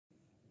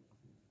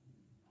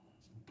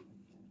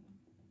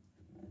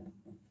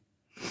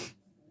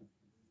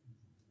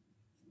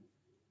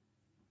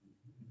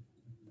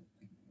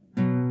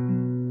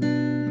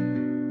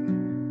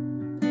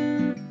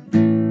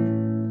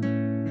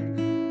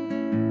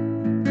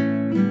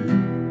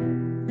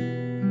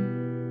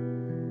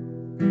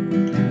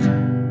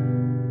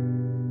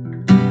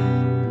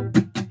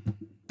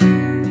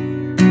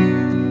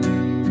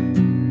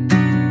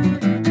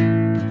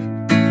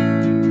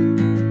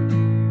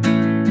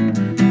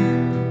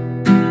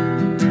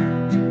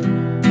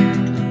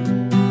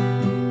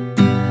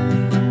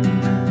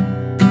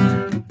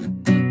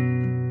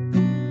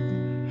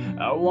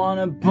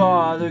wanna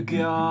bother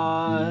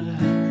God.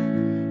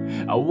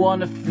 I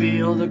wanna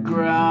feel the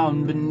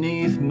ground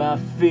beneath my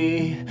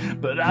feet,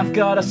 but I've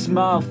got a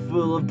smile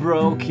full of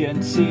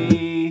broken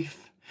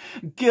teeth.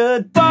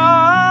 Goodbye.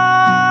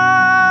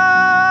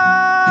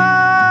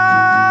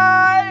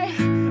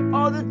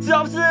 All the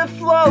doves have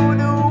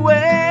flown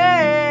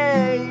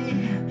away.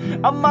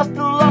 I must have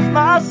lost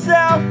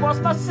myself,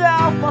 lost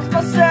myself, lost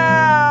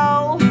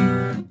myself.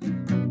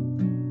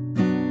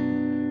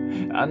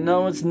 I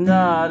know it's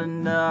not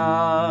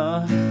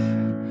enough.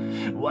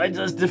 Why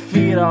does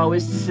defeat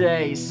always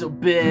taste so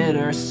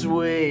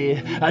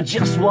bittersweet? I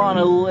just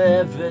wanna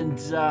live and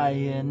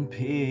die in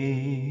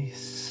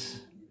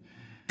peace.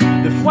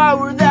 The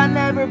flower that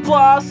never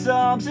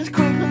blossoms is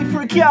quickly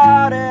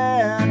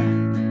forgotten.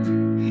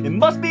 It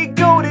must be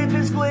gold if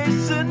it's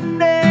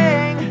glistening.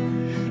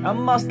 I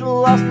must have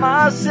lost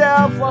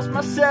myself, lost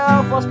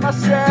myself, lost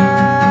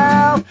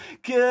myself.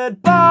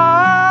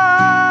 Goodbye.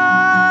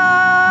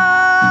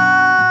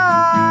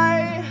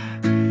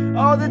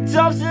 All the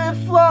doves have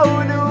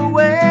flown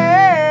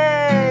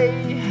away.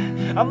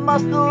 I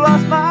must have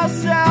lost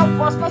myself,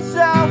 lost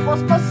myself,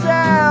 lost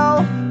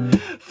myself.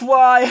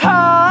 Fly high,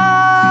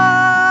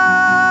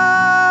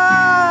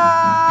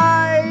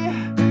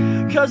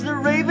 'cause the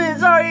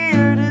ravens are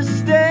here to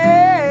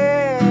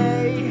stay.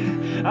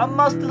 I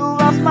must have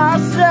lost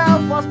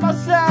myself, lost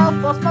myself,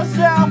 lost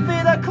myself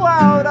in a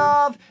cloud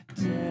of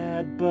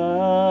dead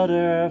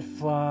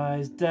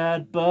butterflies,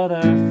 dead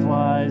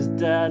butterflies,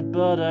 dead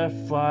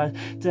butterflies,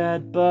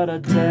 dead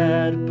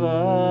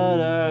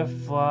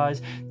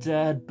butterflies,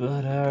 dead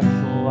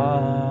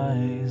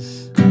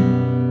butterflies.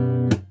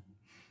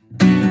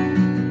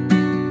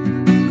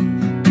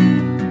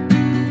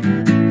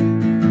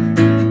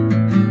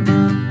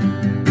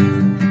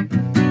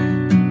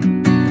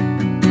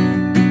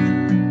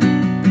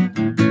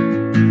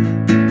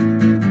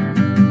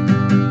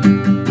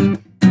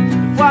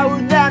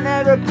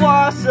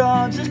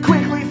 Blossoms is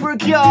quickly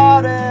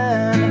forgotten.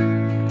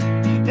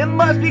 It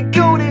must be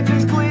gold if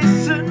it's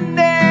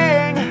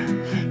glistening.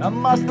 I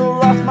must have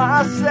lost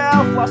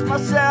myself, lost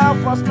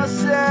myself, lost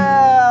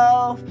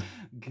myself.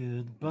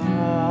 Goodbye.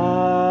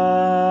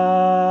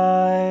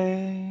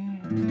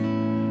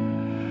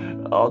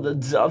 All the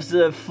doves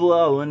have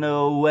flown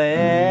away.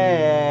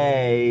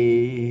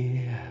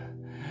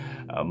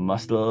 I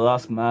must have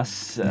lost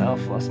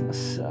myself, lost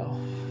myself.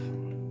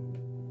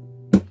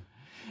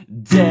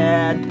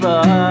 Dead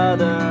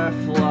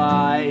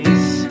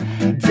butterflies,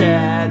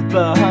 dead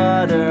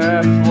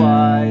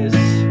butterflies,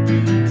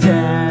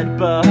 dead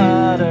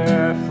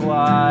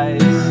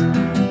butterflies,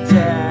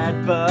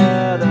 dead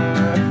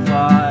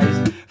butterflies.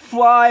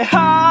 Fly high,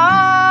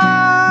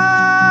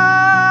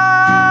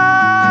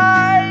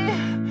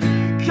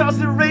 'cause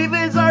the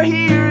ravens are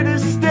here to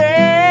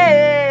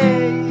stay.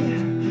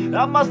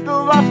 I must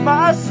have lost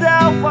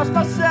myself, lost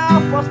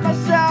myself, lost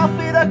myself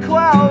in a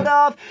cloud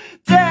of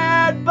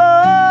dead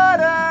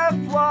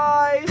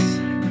butterflies,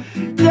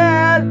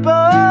 dead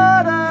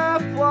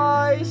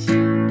butterflies,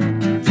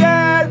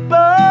 dead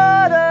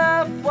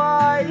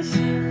butterflies,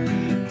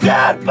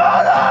 dead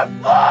butterflies.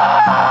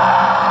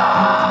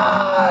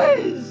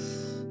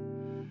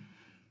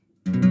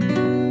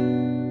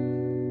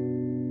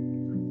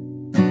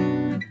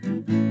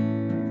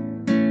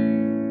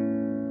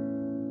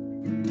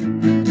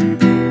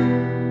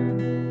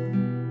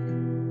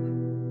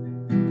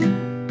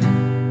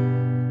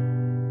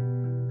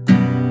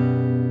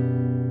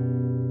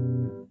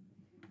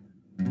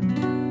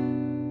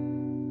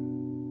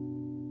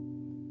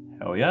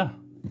 Oh yeah.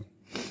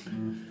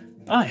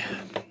 Aye.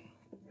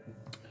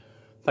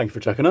 Thank you for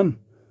checking in.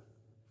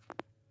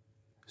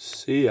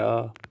 See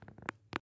ya.